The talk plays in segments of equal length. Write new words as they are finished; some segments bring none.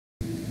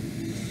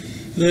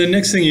The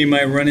next thing you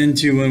might run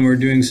into when we're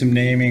doing some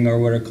naming are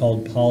what are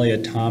called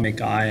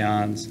polyatomic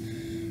ions.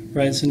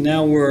 Right, so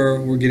now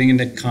we're getting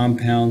into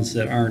compounds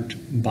that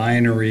aren't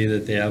binary,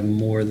 that they have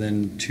more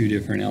than two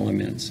different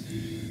elements.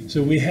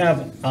 So we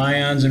have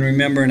ions, and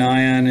remember an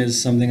ion is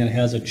something that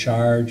has a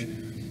charge.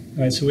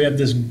 Right, so we have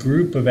this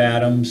group of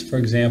atoms, for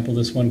example,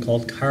 this one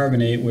called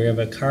carbonate, where we have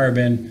a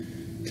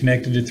carbon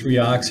connected to 3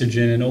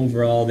 oxygen, and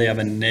overall they have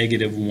a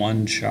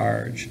 -1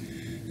 charge.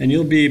 And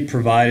you'll be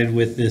provided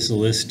with this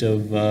list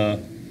of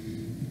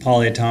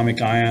polyatomic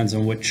ions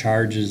and what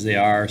charges they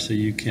are, so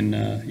you can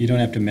you don't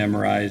have to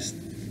memorize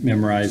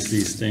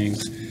these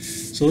things.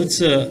 So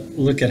let's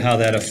look at how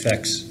that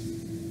affects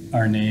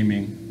our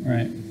naming,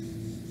 right?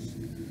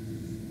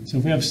 So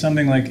if we have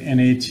something like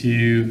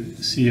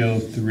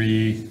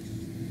Na2CO3,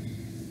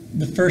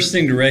 the first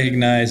thing to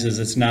recognize is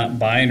it's not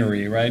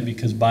binary, right?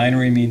 Because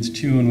binary means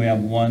 2 and we have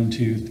 1,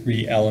 2,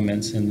 3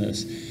 elements in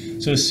this.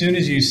 So as soon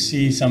as you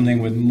see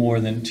something with more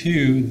than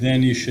 2,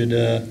 then you should,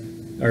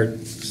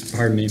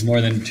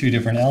 more than 2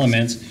 different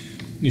elements,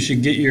 you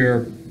should get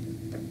your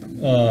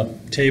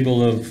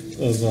table of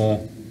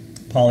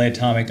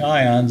polyatomic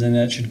ions, and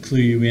that should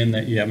clue you in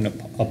that you have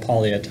a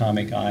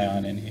polyatomic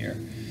ion in here.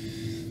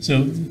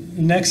 So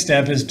the next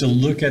step is to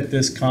look at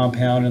this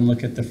compound and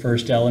look at the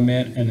first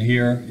element. And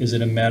here, is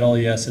it a metal?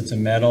 Yes, it's a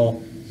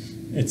metal.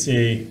 It's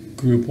a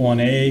group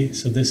 1A,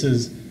 so this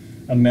is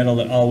a metal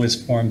that always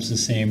forms the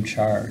same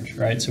charge,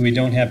 right? So we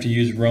don't have to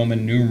use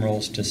Roman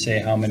numerals to say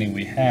how many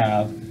we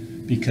have,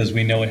 because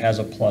we know it has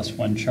a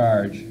 +1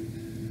 charge,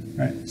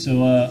 right?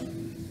 So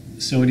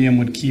sodium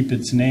would keep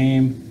its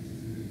name,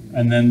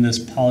 and then this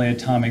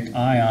polyatomic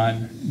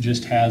ion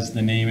just has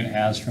the name it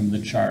has from the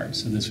chart.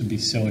 So this would be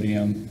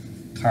sodium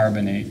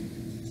carbonate,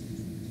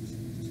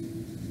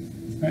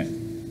 right?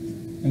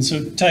 And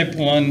so type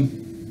 1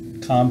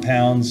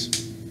 compounds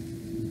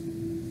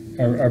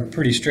are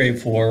pretty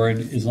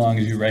straightforward as long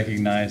as you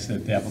recognize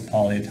that they have a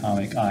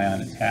polyatomic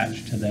ion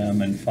attached to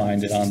them and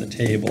find it on the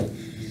table.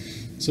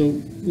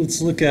 So let's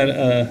look at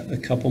a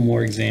couple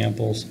more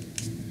examples,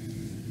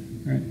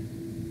 right?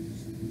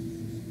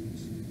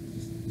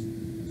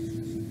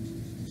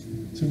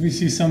 So if we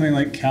see something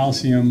like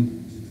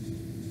calcium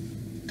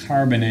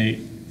carbonate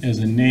as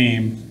a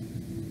name,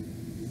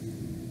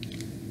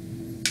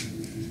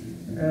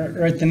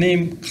 right, the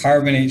name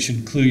carbonate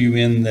should clue you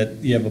in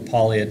that you have a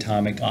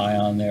polyatomic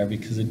ion there,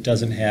 because it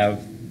doesn't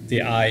have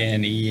the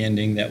INE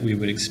ending that we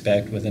would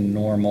expect with a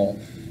normal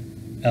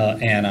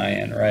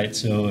anion, right?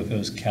 So if it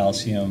was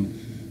calcium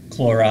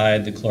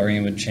chloride, the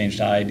chlorine would change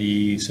to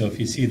ID. So if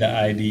you see the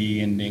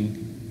ID ending,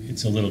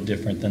 it's a little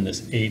different than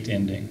this 8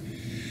 ending.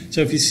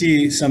 So if you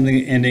see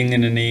something ending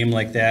in a name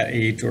like that,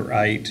 8 or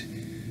ite,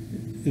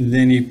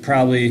 then you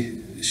probably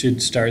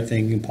should start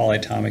thinking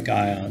polyatomic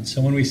ions.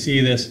 So when we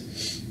see this,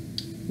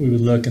 we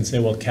would look and say,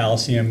 well,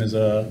 calcium is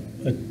a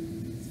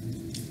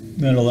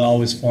metal that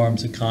always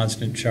forms a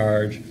constant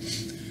charge.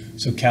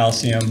 So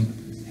calcium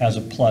has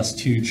a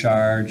 +2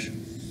 charge.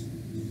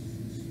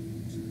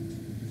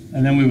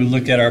 And then we would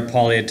look at our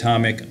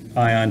polyatomic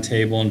ion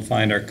table and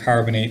find our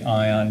carbonate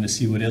ion to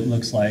see what it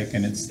looks like,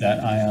 and it's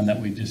that ion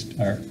that we just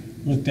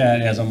looked at.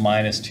 It has a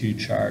 -2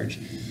 charge.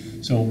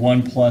 So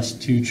 1 +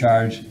 2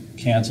 charge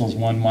cancels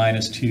 1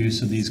 - 2,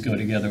 so these go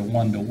together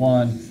 1 to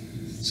 1.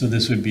 So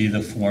this would be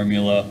the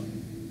formula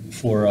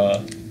for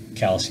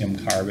calcium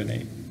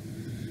carbonate,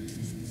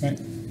 right?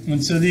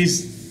 And so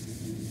these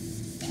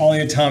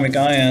polyatomic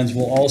ions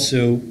will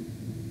also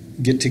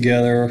get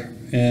together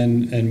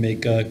and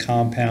make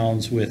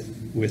compounds with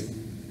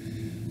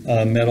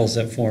metals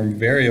that form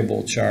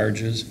variable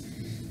charges.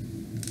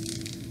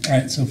 All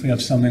right, so if we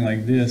have something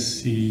like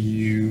this,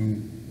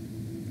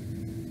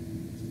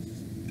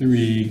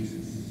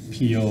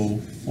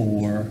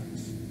 Cu3PO4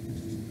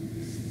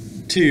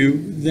 2,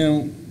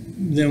 then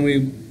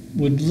we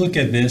would look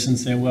at this and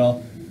say,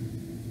 well,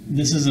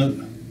 this is a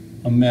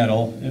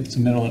metal. It's a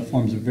metal that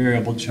forms a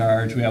variable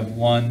charge. We have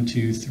 1,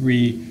 2,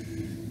 3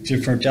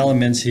 different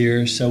elements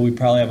here, so we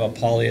probably have a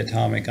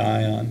polyatomic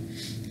ion.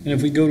 And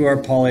if we go to our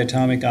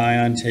polyatomic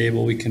ion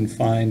table, we can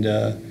find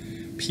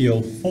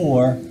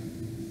PO4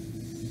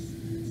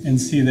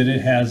 and see that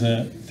it has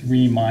a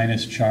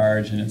 3-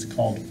 charge, and it's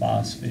called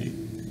phosphate.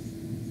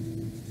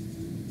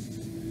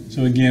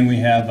 So again, we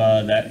have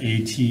that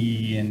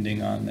ATE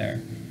ending on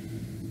there.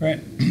 Right,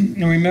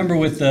 and remember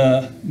with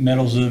the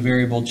metals with a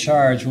variable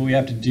charge, what we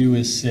have to do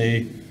is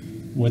say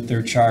what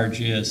their charge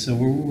is. So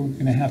we're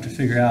going to have to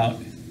figure out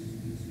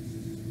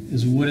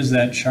is what is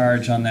that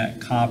charge on that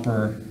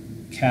copper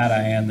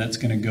cation that's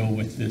going to go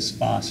with this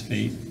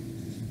phosphate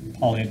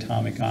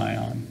polyatomic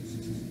ion.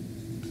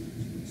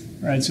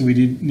 Right, so we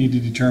need to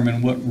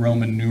determine what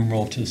Roman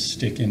numeral to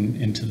stick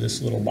into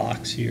this little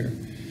box here.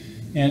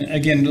 And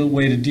again, the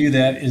way to do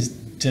that is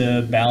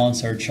to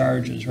balance our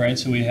charges, right?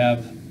 So we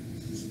have,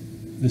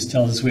 this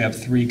tells us we have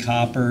 3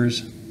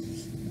 coppers,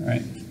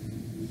 right?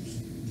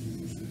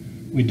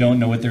 We don't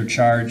know what their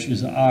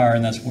charges are,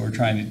 and that's what we're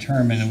trying to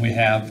determine, and we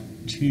have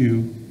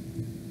 2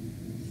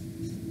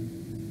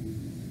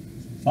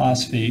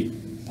 phosphate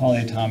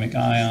polyatomic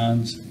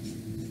ions.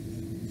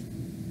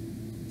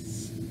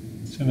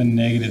 So we have a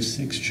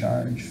 -6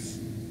 charge.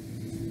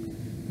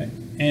 Right.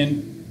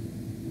 And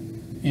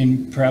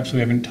perhaps we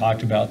haven't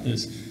talked about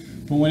this,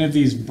 but one of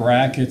these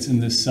brackets in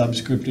this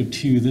subscript of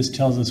 2, this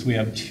tells us we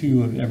have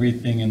 2 of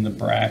everything in the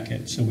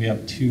bracket. So we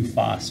have 2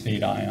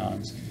 phosphate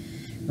ions.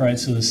 Right,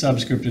 so the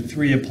subscript of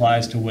 3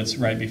 applies to what's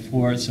right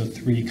before it, so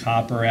 3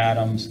 copper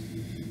atoms.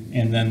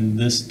 And then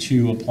this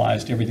 2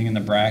 applies to everything in the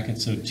bracket,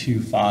 so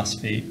 2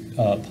 phosphate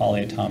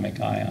polyatomic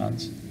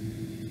ions.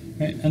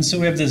 Right? And so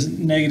we have this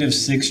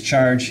 -6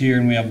 charge here,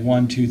 and we have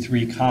 1, 2,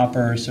 3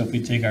 copper. So if we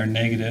take our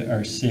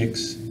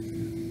 6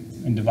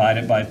 and divide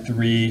it by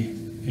 3,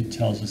 it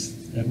tells us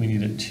that we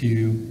need a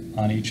 2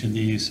 on each of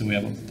these. So we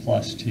have a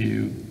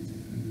 +2,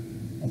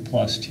 a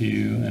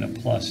 +2, and a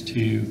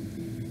 +2.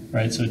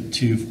 Right, so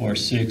 2, 4,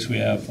 6, we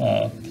have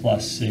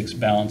 +6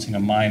 balancing a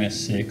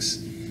 -6.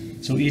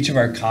 So each of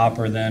our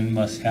copper then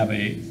must have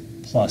a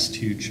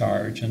 +2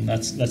 charge, and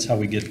that's how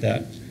we get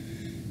that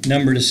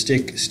number to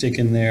stick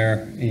in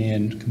there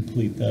and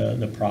complete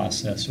the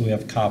process. So we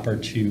have copper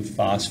 2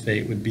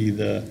 phosphate would be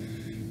the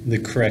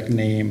correct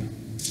name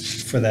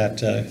for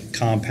that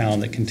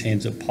compound that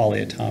contains a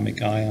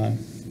polyatomic ion.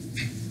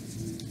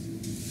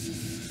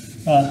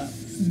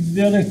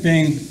 The other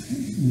thing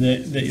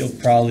that you'll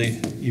probably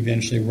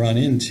eventually run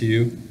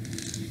into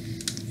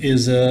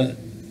is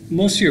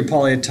most of your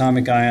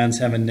polyatomic ions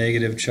have a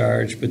negative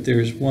charge, but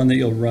there's one that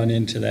you'll run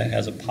into that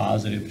has a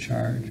positive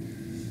charge.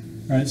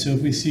 All right, so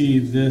if we see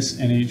this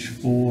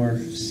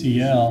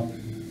NH4Cl,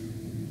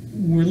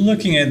 we're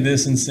looking at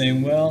this and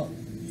saying, well,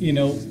 you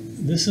know,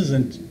 this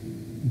isn't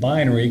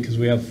binary because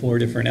we have 4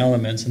 different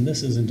elements, and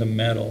this isn't a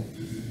metal,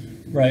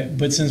 right?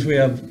 But since we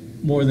have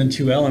more than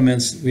 2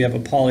 elements, we have a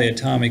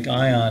polyatomic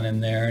ion in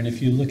there, and if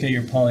you look at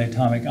your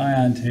polyatomic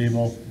ion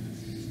table,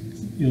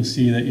 you'll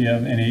see that you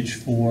have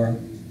NH4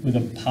 with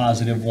a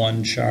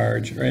 +1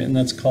 charge, right? And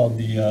that's called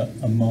the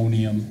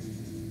ammonium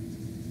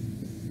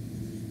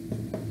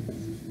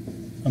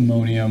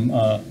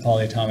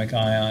polyatomic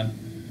ion,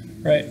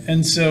 right?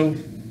 And so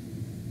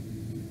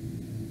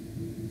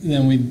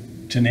then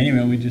to name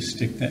it, we just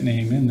stick that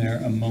name in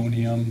there,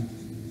 ammonium,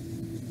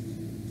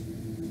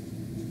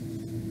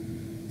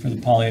 for the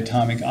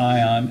polyatomic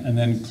ion, and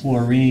then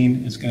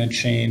chlorine is going to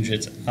change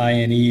its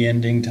INE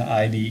ending to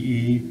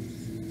IDE,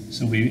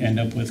 so we end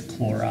up with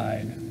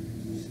chloride,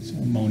 so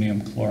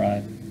ammonium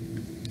chloride.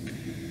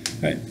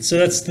 All right, so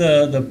that's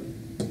the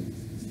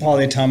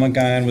polyatomic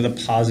ion with a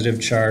positive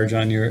charge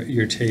on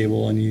your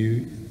table, and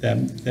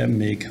that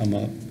may come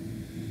up.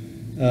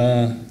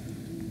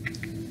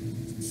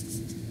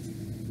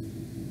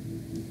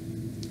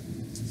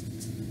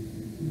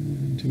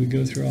 Do we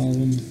go through all of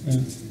them?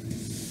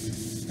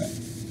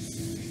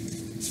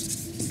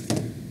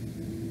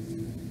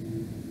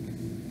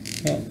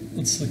 Well,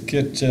 let's look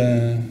at,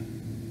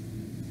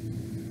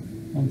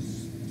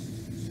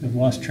 I've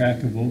lost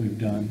track of what we've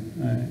done.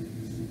 All right.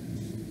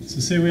 So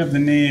say we have the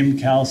name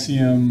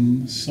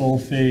calcium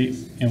sulfate,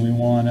 and we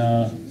want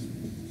to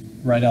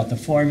write out the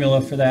formula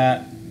for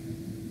that.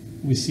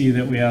 We see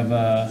that we have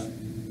a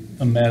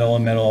metal. A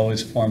metal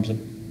always forms the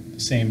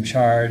same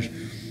charge.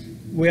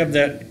 We have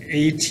that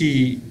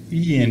ATE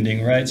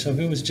ending, right? So if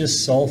it was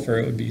just sulfur,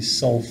 it would be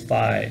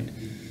sulfide.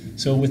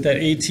 So with that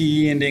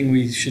ATE ending,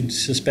 we should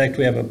suspect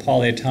we have a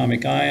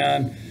polyatomic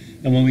ion.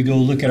 And when we go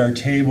look at our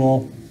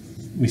table,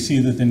 we see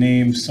that the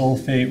name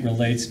sulfate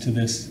relates to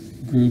this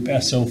group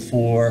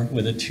SO4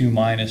 with a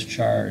 2-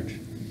 charge.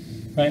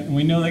 Right? And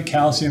we know that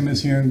calcium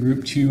is here in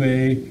group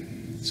 2A,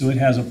 so it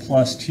has a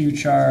 +2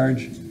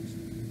 charge.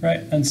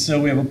 Right? And so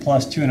we have a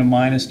 +2 and a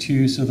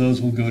 -2, so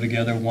those will go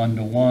together 1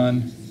 to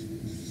 1.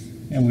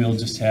 And we'll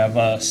just have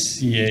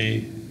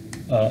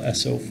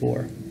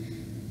CaSO4.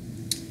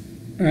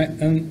 All right,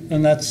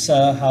 and that's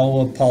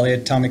how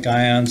polyatomic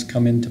ions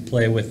come into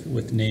play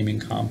with naming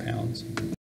compounds.